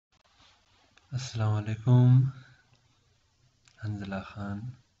अस्सलाम वालेकुम। हंजला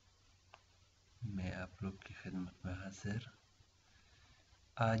खान मैं आप लोग की खिदमत में हाजिर।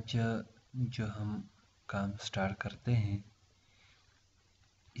 आज जो हम काम स्टार्ट करते हैं,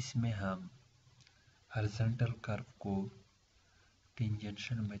 इसमें हम हॉरिजॉन्टल कर्व को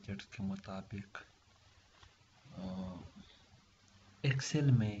टेंजेंशियल मेथड्स के मुताबिक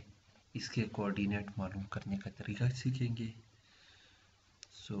एक्सेल में इसके कोऑर्डिनेट मालूम करने का तरीका सीखेंगे।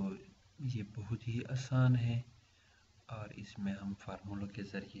 ये बहुत ही आसान है और इसमें हम फार्मूलों के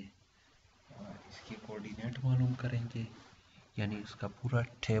ज़रिए इसके कोऑर्डिनेट मालूम करेंगे, यानी उसका पूरा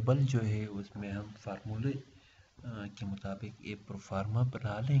टेबल जो है उसमें हम फार्मूले के मुताबिक एक प्रोफार्मा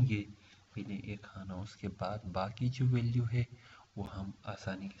बना लेंगे पहले एक खाना, उसके बाद बाकी जो वैल्यू है वो हम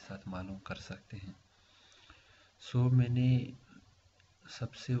आसानी के साथ मालूम कर सकते हैं। मैंने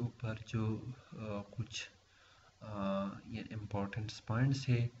सबसे ऊपर जो कुछ ये इम्पोर्टेंट पॉइंट्स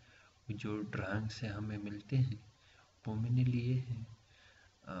है जो ड्राइंग से हमें मिलते हैं वो मैंने लिए हैं।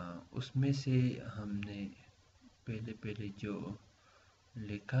 उसमें से हमने पहले जो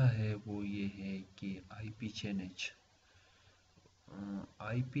लिखा है वो ये है कि आईपी चेनेज।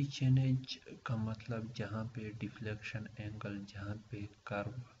 आईपी चेनेज का मतलब जहाँ पे डिफ्लेक्शन एंगल, जहाँ पे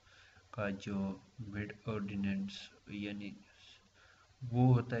कर्व का जो मिड ऑर्डिनेट्स यानी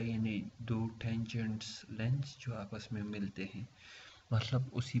वो होता है, यानी दो टेंजेंट्स लेंस जो आपस में मिलते हैं, मतलब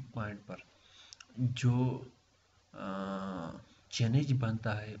उसी पॉइंट पर जो चेनेज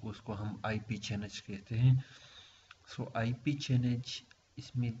बनता है उसको हम आईपी चेनेज कहते हैं। आईपी चेनेज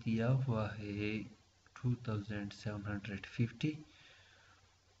इसमें दिया हुआ है 2750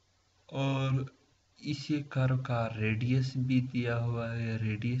 और इसी कर्व का रेडियस भी दिया हुआ है।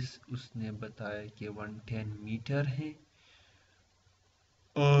 रेडियस उसने बताया कि 110 मीटर है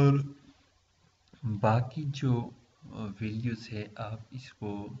और बाकी जो वैल्यूज है आप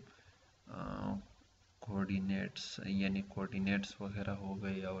इसको कोऑर्डिनेट्स यानी कोऑर्डिनेट्स वगैरह हो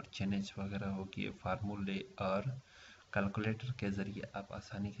गए और चेनेज वगैरह हो गए, फार्मूले और कैलकुलेटर के ज़रिए आप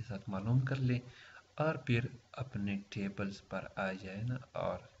आसानी के साथ मालूम कर लें और फिर अपने टेबल्स पर आ जाए ना,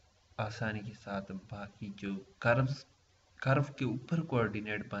 और आसानी के साथ बाकी जो कर्व के ऊपर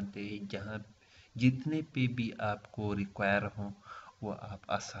कोऑर्डिनेट बनते हैं, जहाँ जितने पे भी आपको रिक्वायर हो वो आप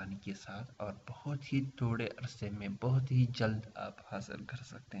आसानी के साथ और बहुत ही थोड़े अरसे में बहुत ही जल्द आप हासिल कर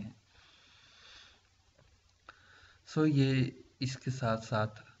सकते हैं। ये इसके साथ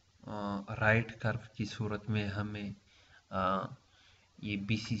साथ राइट कर्व की सूरत में हमें ये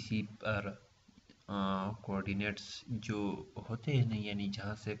बीसीसी पर कोऑर्डिनेट्स जो होते हैं ना, यानी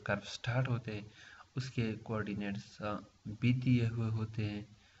जहाँ से कर्व स्टार्ट होते हैं उसके कोऑर्डिनेट्स भी दिए हुए होते हैं।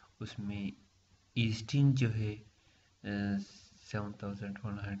 उसमें ईस्टिंग जो है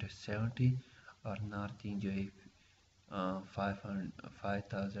 7170 और नॉर्थिंग जो है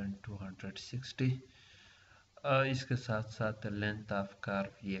 5260। इसके साथ साथ लेंथ ऑफ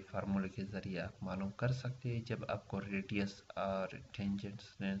कर्व ये फार्मूले के ज़रिए आप मालूम कर सकते हैं। जब आपको रेडियस और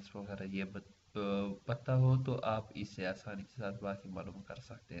टेंजेंट्स लेंस वगैरह ये पता हो तो आप इसे आसानी के साथ बाकी मालूम कर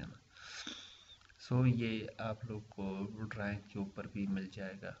सकते हैं ना। ये आप लोग को ड्राइंग के ऊपर भी मिल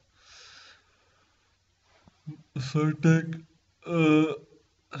जाएगा।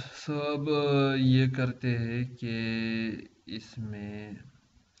 अब ये करते हैं कि इसमें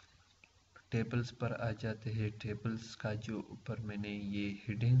टेबल्स पर आ जाते हैं। टेबल्स का जो ऊपर मैंने ये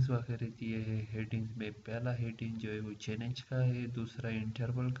हेडिंग्स वगैरह दिए हैं, हेडिंग्स में पहला हेडिंग जो है वो चेनेज का है, दूसरा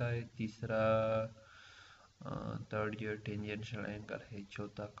इंटरवल का है, तीसरा थर्ड जो टेंजेंशियल एंगल है,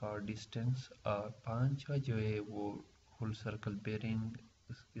 चौथा कॉर्ड डिस्टेंस और पांचवा जो है वो फुल सर्कल बेरिंग।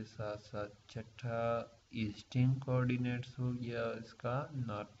 उसके साथ साथ छठा ईस्टिंग कोऑर्डिनेट्स हो गया, इसका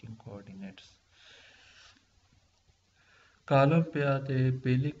नॉर्थिंग कोऑर्डिनेट्स। कॉलम पे आते हैं।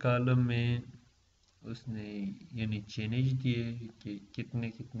 पहले कॉलम में उसने यानी चेनेज दिए कि कितने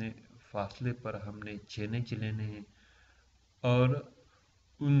कितने फासले पर हमने चेनेज लेने हैं और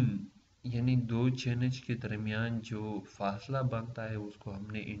उन यानी दो चेनेज के दरमियान जो फासला बनता है उसको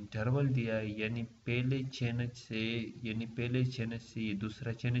हमने इंटरवल दिया है। यानी पहले चेनेज से ये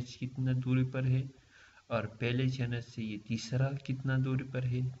दूसरा चेनेज कितना दूरी पर है और पहले चेनेज से ये तीसरा कितना दूरी पर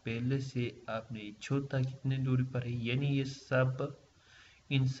है, पहले से आपने चौथा कितने दूरी पर है। यानी ये सब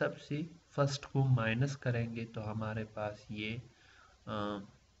इन सब से फर्स्ट को माइनस करेंगे तो हमारे पास ये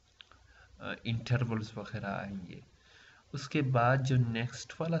इंटरवल्स वगैरह आएंगे। उसके बाद जो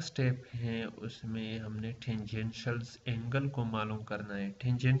नेक्स्ट वाला स्टेप है उसमें हमने टेंजेंशियल्स एंगल को मालूम करना है।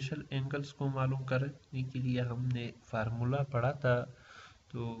 टेंजेंशियल एंगल्स को मालूम करने के लिए हमने फार्मूला पढ़ा था।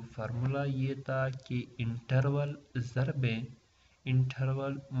 तो फार्मूला ये था कि इंटरवल ज़रबे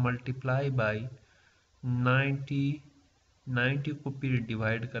इंटरवल मल्टीप्लाई बाय 90 को फिर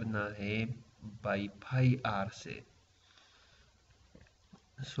डिवाइड करना है पाई फाई आर से।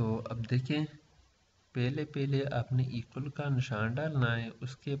 सो अब देखें, पहले आपने इक्वल का निशान डालना है,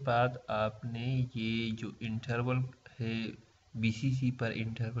 उसके बाद आपने ये जो इंटरवल है BCC पर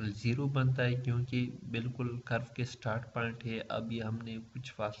इंटरवल 0 बनता है क्योंकि बिल्कुल कर्व के स्टार्ट पॉइंट है। अब ये हमने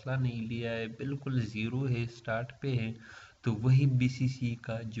कुछ फासला नहीं लिया है, बिल्कुल 0 है, स्टार्ट पे है, तो वही BCC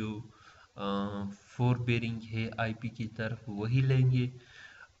का जो फोर बेरिंग है IP की तरफ वही लेंगे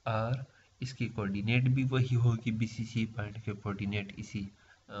और इसकी कोऑर्डिनेट भी वही होगी, BCC पॉइंट के कोऑर्डिनेट इसी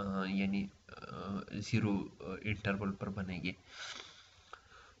यानी 0 इंटरवल पर बनेंगे।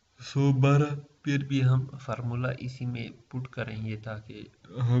 सो 12 फिर भी हम फार्मूला इसी में पुट करेंगे ताकि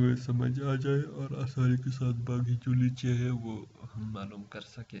हमें समझ आ जाए और आसानी के साथ बाकी जो नीचे है वो हम मालूम कर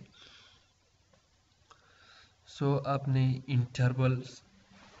सके। सो आपने इंटरवल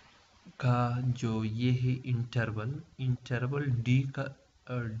का जो ये है इंटरवल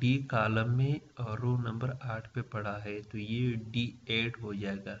डी कॉलम में और रो नंबर 8 पे पड़ा है, तो ये D8 हो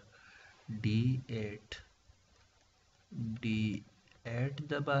जाएगा। D8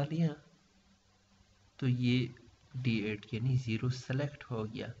 दबा लिया तो ये D8 यानी 0 सेलेक्ट हो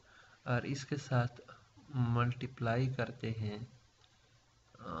गया और इसके साथ मल्टीप्लाई करते हैं,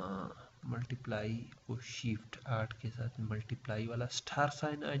 मल्टीप्लाई को शिफ्ट 8 के साथ मल्टीप्लाई वाला स्टार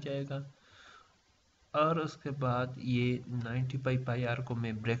साइन आ जाएगा और उसके बाद ये 90 पाई आर को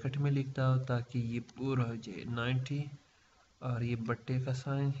मैं ब्रैकेट में लिखता हूँ ताकि ये पूरा हो जाए 90 और ये बट्टे का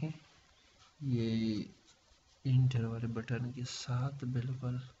साइन है ये इंटर वाले बटन के साथ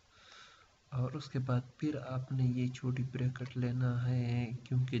बिल्कुल। और उसके बाद फिर आपने ये छोटी ब्रैकेट लेना है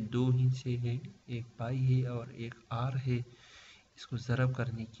क्योंकि दो हिस्से हैं, एक पाई है और एक आर है। इसको ज़रब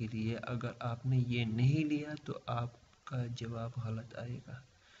करने के लिए अगर आपने ये नहीं लिया तो आपका जवाब गलत आएगा।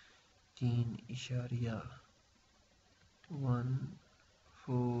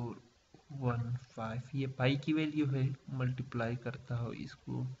 3.1415 ये पाई की वैल्यू है। मल्टीप्लाई करता हूँ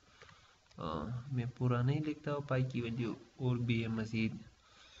इसको, मैं पूरा नहीं लिखता हूँ, पाई की वैल्यू और भी है मज़ीद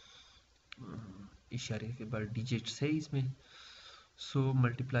इशारे के बाद डिजिट्स है इसमें। सो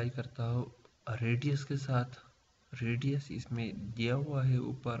मल्टीप्लाई करता हूँ रेडियस के साथ, रेडियस इसमें दिया हुआ है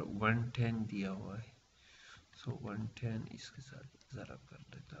ऊपर 110 दिया हुआ है, सो 110 इसके साथ ज़रा कर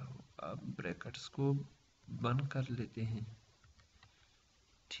लेता हूँ। अब ब्रैकेट्स को बंद कर लेते हैं,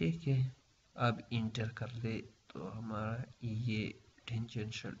 ठीक है। अब इंटर कर ले तो हमारा ये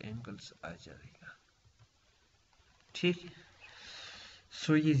टेंजेंशियल एंगल्स आ जाएगा, ठीक है।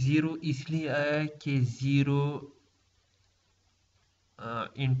 सो ये 0 इसलिए आया कि 0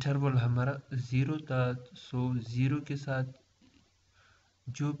 इंटरवल हमारा 0 था, सो 0 के साथ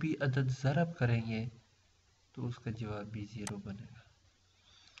जो भी अदद ज़रब करेंगे तो उसका जवाब भी 0 बनेगा।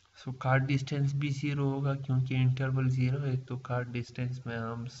 सो कार्ड डिस्टेंस भी 0 होगा क्योंकि इंटरवल 0 है, तो कार्ड डिस्टेंस में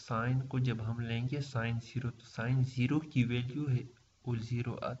हम साइन को जब हम लेंगे साइन 0, तो साइन 0 की वैल्यू है वो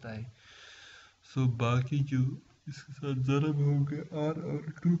 0 आता है। सो बाकी जो इसके साथ ज़रब होंगे R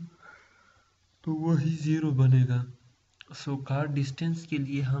और 2 तो वही 0 बनेगा। सो कार्ड डिस्टेंस के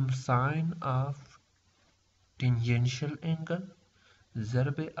लिए हम sign of tangential angle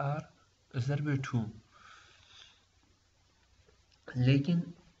ज़रब R ज़रब 2,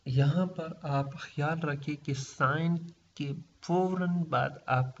 लेकिन यहाँ पर आप ख्याल रखें कि साइन के फौरन बाद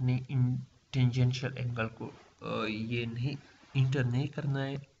आपने इन टेंजेंशियल एंगल को ये नहीं इंटर नहीं करना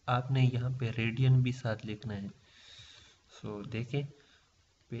है, आपने यहाँ पे रेडियन भी साथ लिखना है। सो देखें,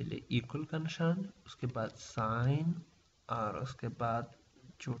 पहले इक्वल का निशान, उसके बाद साइन और उसके बाद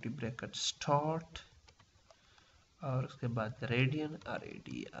छोटी ब्रैकेट स्टार्ट और उसके बाद रेडियन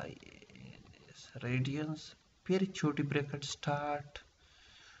RADIANS रेडियंस, फिर छोटी ब्रैकेट स्टार्ट,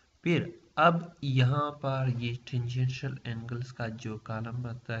 फिर अब यहाँ पर ये टेंजेंशियल एंगल्स का जो कॉलम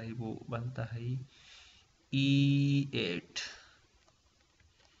बनता है वो बनता है E8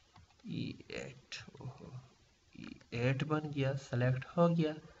 ओहो E8 बन गया, सेलेक्ट हो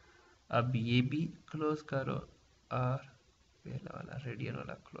गया। अब ये भी क्लोज करो और पहला वाला रेडियन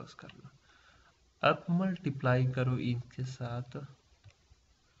वाला क्लोज कर लो। अब मल्टीप्लाई करो इनके साथ,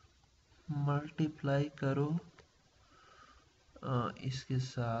 मल्टीप्लाई करो इसके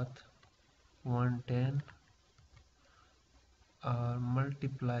साथ 110 और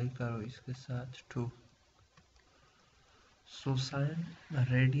मल्टीप्लाई करो इसके साथ 2। So sine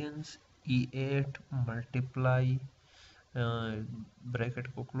radiance E8 multiply bracket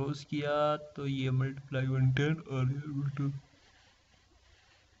को क्लोज किया तो ये मल्टीप्लाई 110 और ये 2,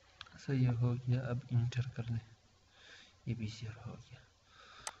 सो ये हो गया। अब इंटर कर लें, ये भी 0 हो गया।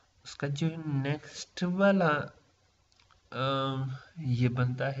 उसका जो नेक्स्ट वाला ये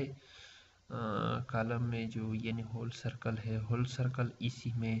बनता है कॉलम में जो यानी होल सर्कल है, होल सर्कल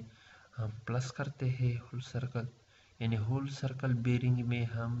इसी में हम प्लस करते हैं होल सर्कल, यानी होल सर्कल बेरिंग में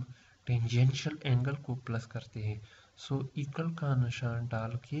हम टेंजेंशियल एंगल को प्लस करते हैं। सो इक्वल का निशान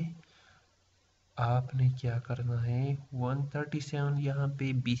डाल के आपने क्या करना है, 137 यहाँ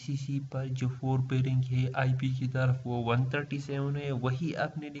पे बीसीसी पर जो 4 बेरिंग है आईपी की तरफ वो 137 है, वही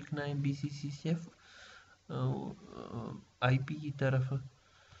आपने लिखना है बीसीसी से आईपी की तरफ,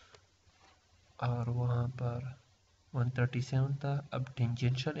 और वहाँ पर 137 था। अब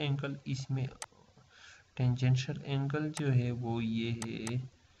टेंजेंशियल एंगल, इसमें टेंजेंशियल एंगल जो है वो ये है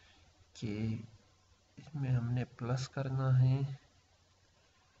कि इसमें हमने प्लस करना है,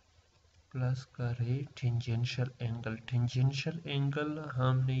 प्लस करे टेंजेंशियल एंगल। टेंजेंशियल एंगल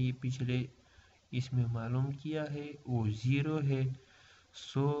हमने ये पिछले इसमें मालूम किया है वो 0 है।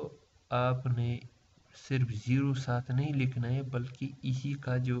 सो आपने सिर्फ 0 साथ नहीं लिखना है, बल्कि इसी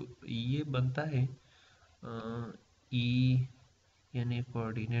का जो ये बनता है ई, यानी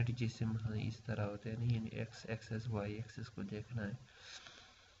कोऑर्डिनेट जिससे इस तरह होते हैं नहीं, यानी एक्स एक्सेस वाई एक्सेस को देखना है।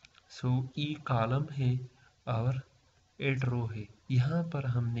 सो ई कॉलम है और 8 रो है। यहाँ पर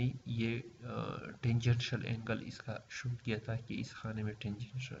हमने ये टेंजेंशियल एंगल इसका शो किया था कि इस खाने में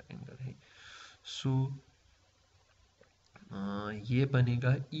टेंजेंशियल एंगल है। सो ये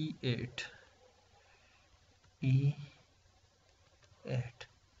बनेगा E8, E8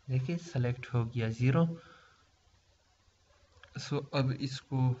 देखिए सेलेक्ट हो गया 0। सो अब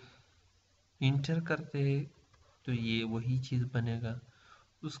इसको इंटर करते हैं तो ये वही चीज़ बनेगा।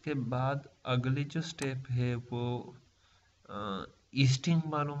 उसके बाद अगले जो स्टेप है वो ईस्टिंग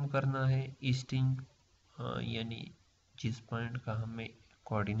मालूम करना है। ईस्टिंग यानी जिस पॉइंट का हमें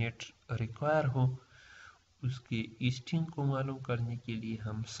कोऑर्डिनेट रिक्वायर हो उसके ईस्टिंग को मालूम करने के लिए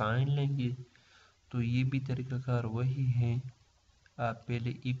हम साइन लेंगे। तो ये भी तरीकाकार वही है, आप पहले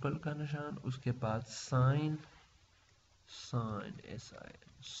इक्वल का निशान, उसके बाद साइन, साइन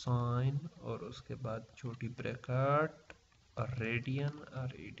साइन, और उसके बाद छोटी ब्रैकेट और रेडियन और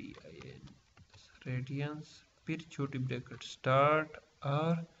रेडियंस, फिर छोटी ब्रैकेट स्टार्ट,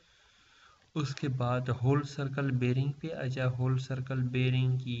 और उसके बाद होल सर्कल बेरिंग पे आजा। होल सर्कल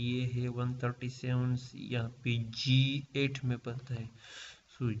बेरिंग की ये है 137, यहाँ पे G8 में बनता है।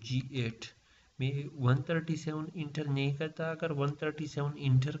 सो G8 में 137 इंटर नहीं करता। अगर 137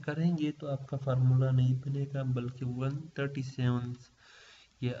 इंटर करेंगे तो आपका फार्मूला नहीं बनेगा, बल्कि 137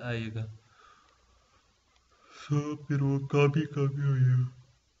 ये आएगा। सो फिर वो कॉपी हो जाएगा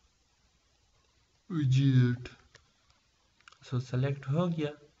G8। सो सेलेक्ट हो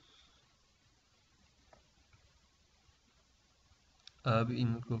गया। अब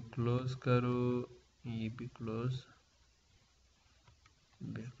इनको क्लोज करो, ये भी क्लोज हो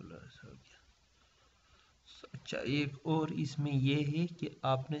गया। अच्छा, एक और इसमें ये है कि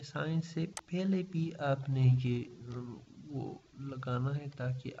आपने साइन से पहले भी आपने ये वो लगाना है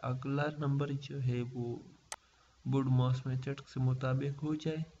ताकि अगला नंबर जो है वो वुड मॉस मेथड से मुताबिक हो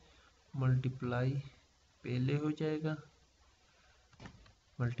जाए। मल्टीप्लाई पहले हो जाएगा,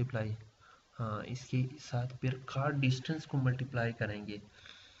 मल्टीप्लाई, हाँ इसके साथ फिर कार्ड डिस्टेंस को मल्टीप्लाई करेंगे।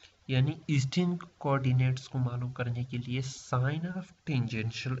 यानी ईस्टिंग कोऑर्डिनेट्स को मालूम करने के लिए साइन ऑफ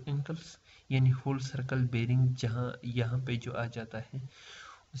टेंजेंशियल एंगल्स, यानी होल सर्कल बेरिंग जहाँ यहाँ पे जो आ जाता है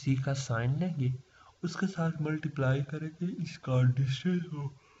उसी का साइन लेंगे, उसके साथ मल्टीप्लाई करेंगे इसका डिस्टेंस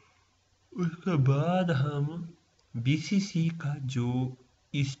हो। उसके बाद हम बीसीसी का जो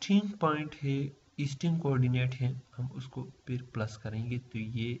ईस्टिंग पॉइंट है, ईस्टिंग कोऑर्डिनेट है, हम उसको फिर प्लस करेंगे। तो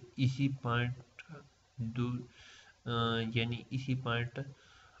ये इसी पॉइंट दो यानी इसी पॉइंट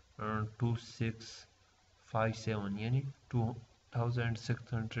 2657 यानी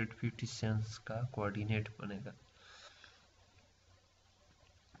 2657 का कोऑर्डिनेट बनेगा।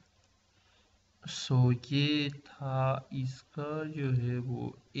 सो ये था इसका जो है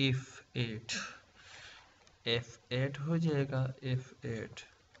वो F8 हो जाएगा। F8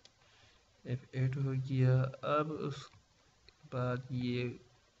 हो गया। अब उसके बाद ये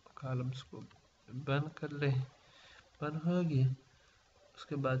कॉलम्स को बंद कर ले, बंद हो गया।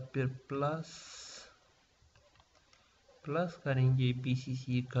 उसके बाद फिर प्लस करेंगे।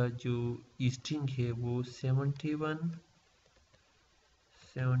 बीसीसी का जो ईस्टिंग है वो 71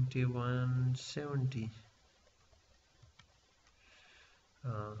 70।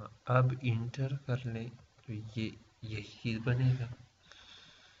 अब इंटर कर ले तो ये यही बनेगा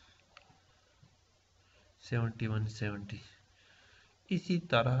 71 इसी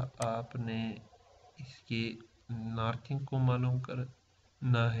तरह आपने इसके नॉर्थिंग को मालूम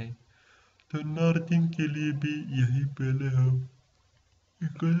करना है, तो नॉर्थिंग के लिए भी यही पहले हम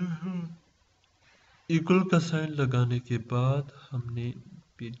इक्वल का साइन लगाने के बाद हमने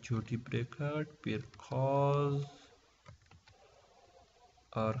फिर छोटी ब्रैकेट, फिर कॉस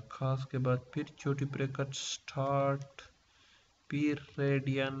और खास के बाद फिर छोटी ब्रैकेट स्टार्ट, फिर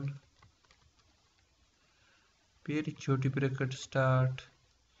रेडियन, फिर छोटी ब्रैकेट स्टार्ट,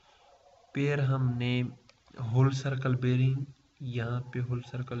 फिर हमने होल सर्कल बेरिंग, यहाँ पे whole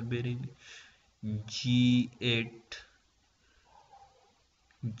circle bearing G8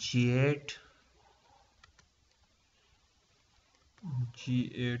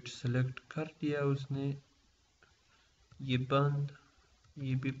 select कर दिया उसने, ये बंद,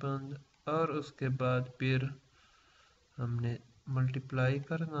 ये भी बंद, और उसके बाद फिर हमने मल्टीप्लाई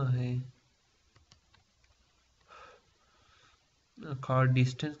करना है कार्ड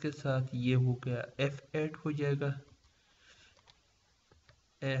डिस्टेंस के साथ, ये हो गया F8 हो जाएगा,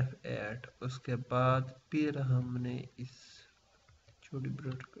 F8। उसके बाद फिर हमने इस छोटी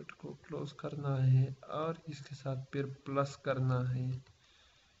ब्रैकेट को क्लोज करना है और इसके साथ फिर प्लस करना है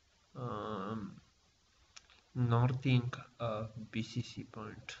नॉर्थिंग BCC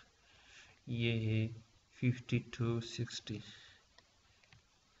पॉइंट, ये है 5260,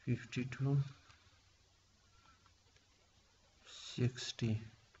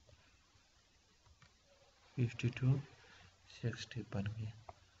 5260 बन गया।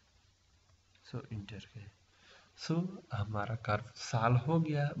 सो इंटर के सो हमारा कर्व साल हो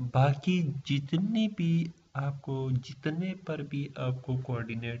गया। बाकी जितने पर भी आपको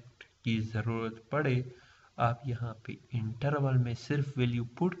कोऑर्डिनेट की ज़रूरत पड़े, आप यहाँ पे इंटरवल में सिर्फ वैल्यू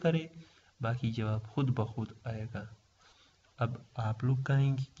पुट करें, बाकी जवाब खुद ब खुद आएगा। अब आप लोग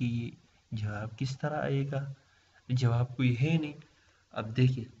कहेंगे कि ये जवाब किस तरह आएगा, जवाब कोई है नहीं। अब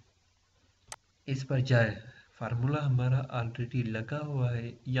देखिए, इस पर जाए, फार्मूला हमारा ऑलरेडी लगा हुआ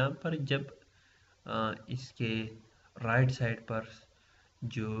है। यहाँ पर जब इसके राइट साइड पर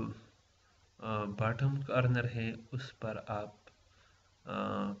जो बॉटम कॉर्नर है उस पर आप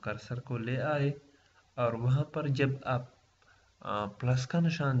कर्सर को ले आए और वहाँ पर जब आप प्लस का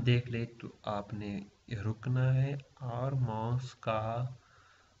निशान देख ले तो आपने रुकना है और माउस का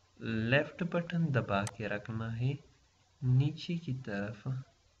लेफ्ट बटन दबा के रखना है, नीचे की तरफ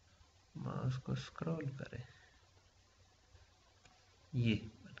माउस को स्क्रॉल करें।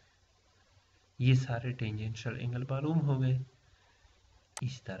 ये सारे टेंजेंशियल एंगल मालूम हो गए।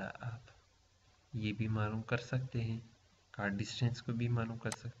 इस तरह आप ये भी मालूम कर सकते हैं, कार्ड डिस्टेंस को भी मालूम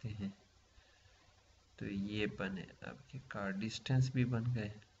कर सकते हैं। तो ये बने आपके कार्ड डिस्टेंस भी बन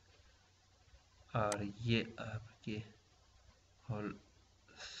गए और ये आपके होल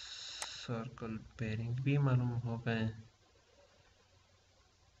सर्कल बेरिंग भी मालूम हो गए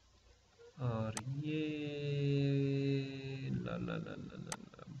और ये ला ला ला ला ला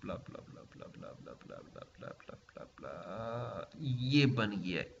ब्ला ब्ला ब्ला ब्ला ब्ला ब्ला ब्ला ब्ला ब्ला ब्ला ब्ला ब्ला, ये बन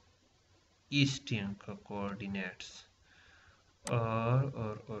गया ईस्टर्न का कोऑर्डिनेट्स और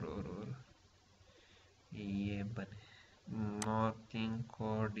ये बने नॉर्थिंग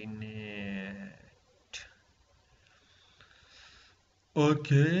कोऑर्डिनेट।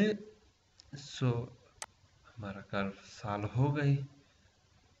 ओके, सो हमारा कर्व सॉल्व हो गई।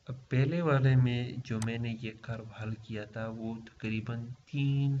 अब पहले वाले में जो मैंने ये कर्व हल किया था वो तकरीबन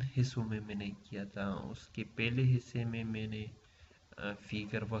 3 हिस्सों में मैंने किया था। उसके पहले हिस्से में मैंने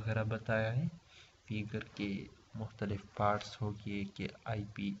फिगर वगैरह बताया है, फिगर के मुख्तलिफ पार्ट्स हो गए कि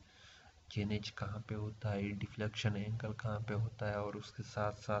IP जेनेज कहाँ पे होता है, डिफ्लेक्शन एंगल कहाँ पे होता है, और उसके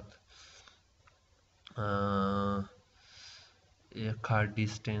साथ साथ कार्ड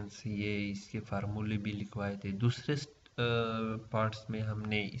डिस्टेंस, ये इसके फार्मूले भी लिखवाए थे। दूसरे पार्ट्स में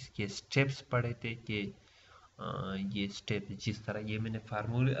हमने इसके स्टेप्स पढ़े थे कि ये स्टेप जिस तरह ये मैंने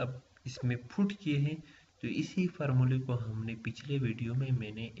फार्मूले अब इसमें पुट किए हैं, तो इसी फार्मूले को हमने पिछले वीडियो में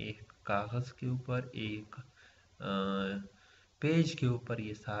मैंने एक कागज़ के ऊपर, एक पेज के ऊपर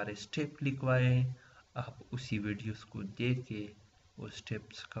ये सारे स्टेप लिखवाए हैं। आप उसी वीडियोस को देख के वो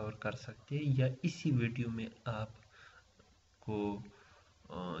स्टेप्स कवर कर सकते हैं, या इसी वीडियो में आपको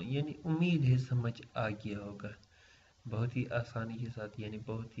यानी उम्मीद है समझ आ गया होगा। बहुत ही आसानी के साथ, यानी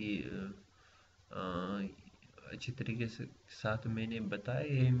बहुत ही अच्छी तरीके से साथ मैंने बताए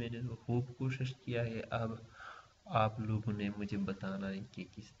हैं। मैंने तो खूब कोशिश किया है। अब आप लोगों ने मुझे बताना है कि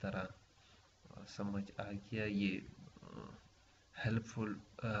किस तरह समझ आ गया, ये हेल्पफुल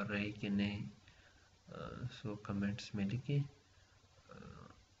रहे कि नहीं। सो कमेंट्स में लिखें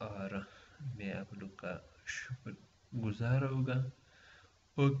और मैं आप लोग का शुक्र गुजार होगा।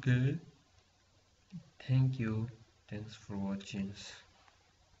 Okay, thank you, thanks for watching.